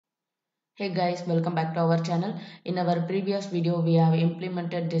Hey guys, welcome back to our channel. In our previous video, we have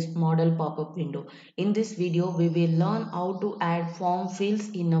implemented this model pop-up window. In this video, we will learn how to add form fields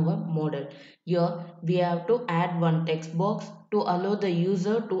in our model. Here, we have to add one text box to allow the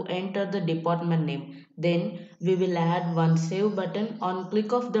user to enter the department name. Then, we will add one save button. On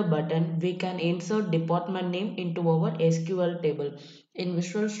click of the button, we can insert department name into our SQL table. In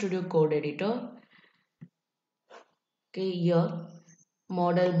Visual Studio Code Editor, okay, here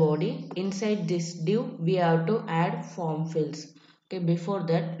model body, inside this div we have to add form fields. Okay, before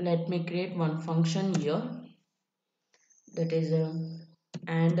that let me create one function here, that is a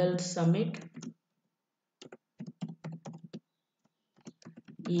handle submit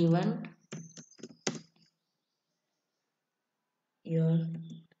event. Here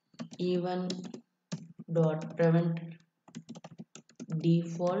event dot prevent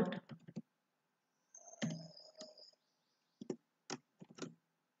default,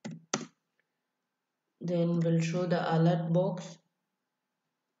 then we'll show the alert box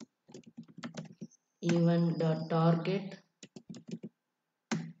event dot target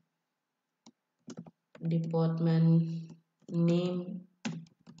department name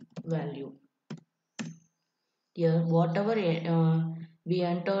value. Here whatever we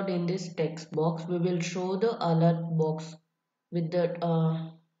entered in this text box, we will show the alert box with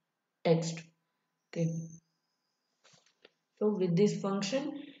the text. Okay, so with this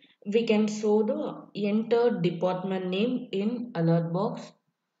function we can show the enter department name in alert box.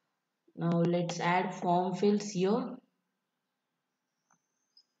 Now let's add form fields here.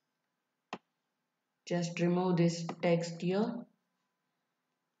 Just remove this text here.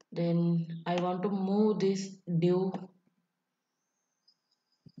 Then I want to move this div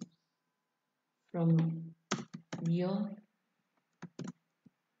from here.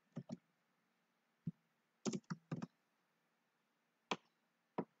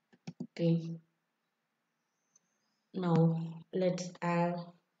 Okay, now let's add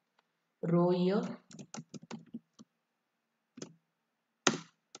row here.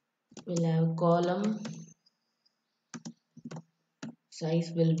 We'll have column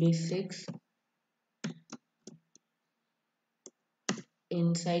size will be 6.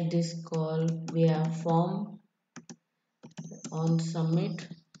 Inside this call we have form on submit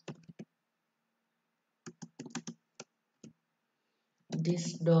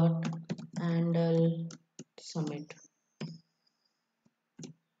this dot handle submit.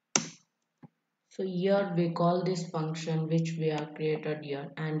 So here we call this function which we have created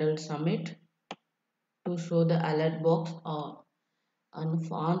here handle submit to show the alert box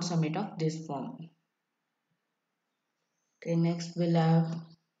on submit of this form. Okay, next we'll have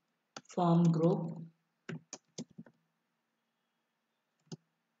form group.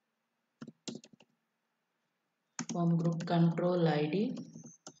 Form group control ID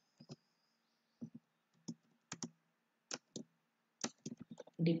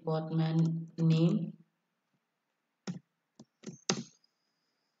department name.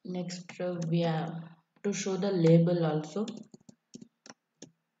 Next we have to show the label also.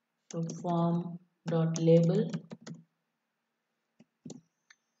 So form dot label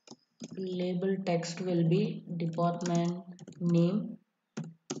text will be department name.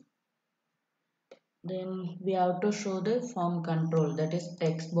 Then we have to show the form control, that is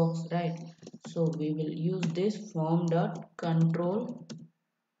text box, right? So we will use this form dot control.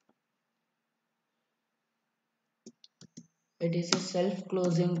 It is a self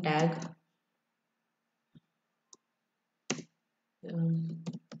closing tag.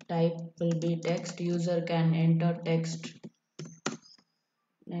 Type will be text, user can enter text.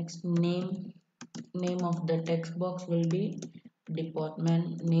 Next name of the text box will be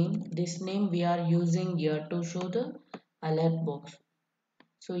department name. This name we are using here to show the alert box.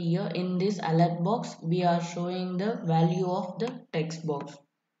 So here in this alert box we are showing the value of the text box,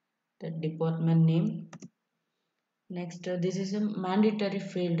 the department name. Next this is a mandatory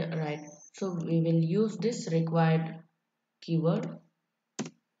field, right? So we will use this required keyword.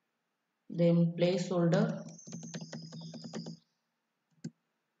 Then placeholder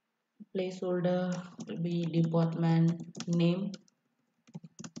will be department name.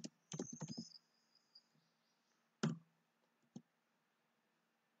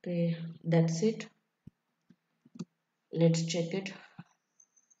 Okay, that's it. Let's check it.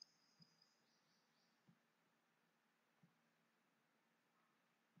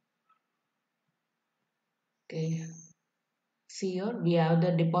 Okay, see here we have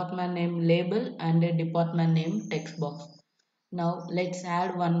the department name label and a department name text box. Now let's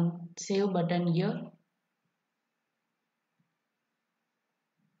add one save button here.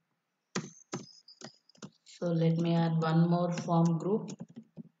 So let me add one more form group.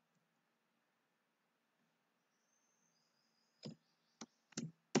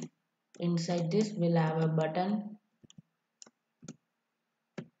 Inside this we'll have a button.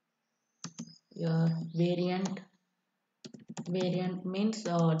 Your variant means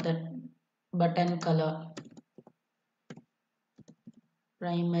that button color.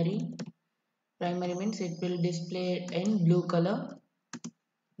 Primary means it will display in blue color.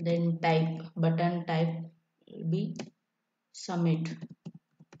 Then button type will be submit.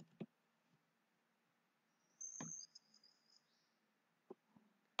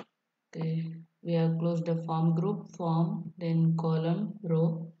 Okay, we have closed the form group, then column,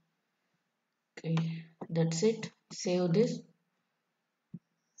 row. Okay, that's it. Save this.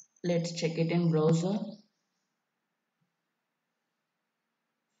 Let's check it in browser.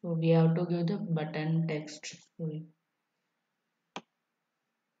 So we have to give the button text. So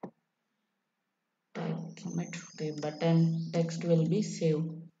type submit. Okay, button text will be saved.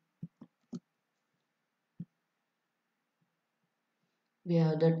 We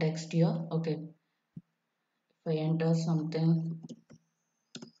have the text here. Okay, if I enter something,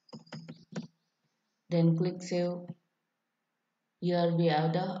 then click save. Here we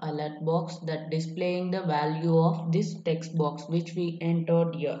have the alert box that displaying the value of this text box which we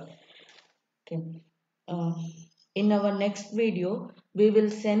entered here. Okay. Uh, in our next video, we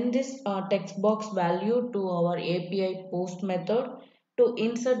will send this text box value to our API post method to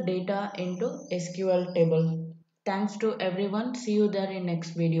insert data into SQL table. Thanks to everyone. See you there in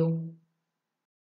next video.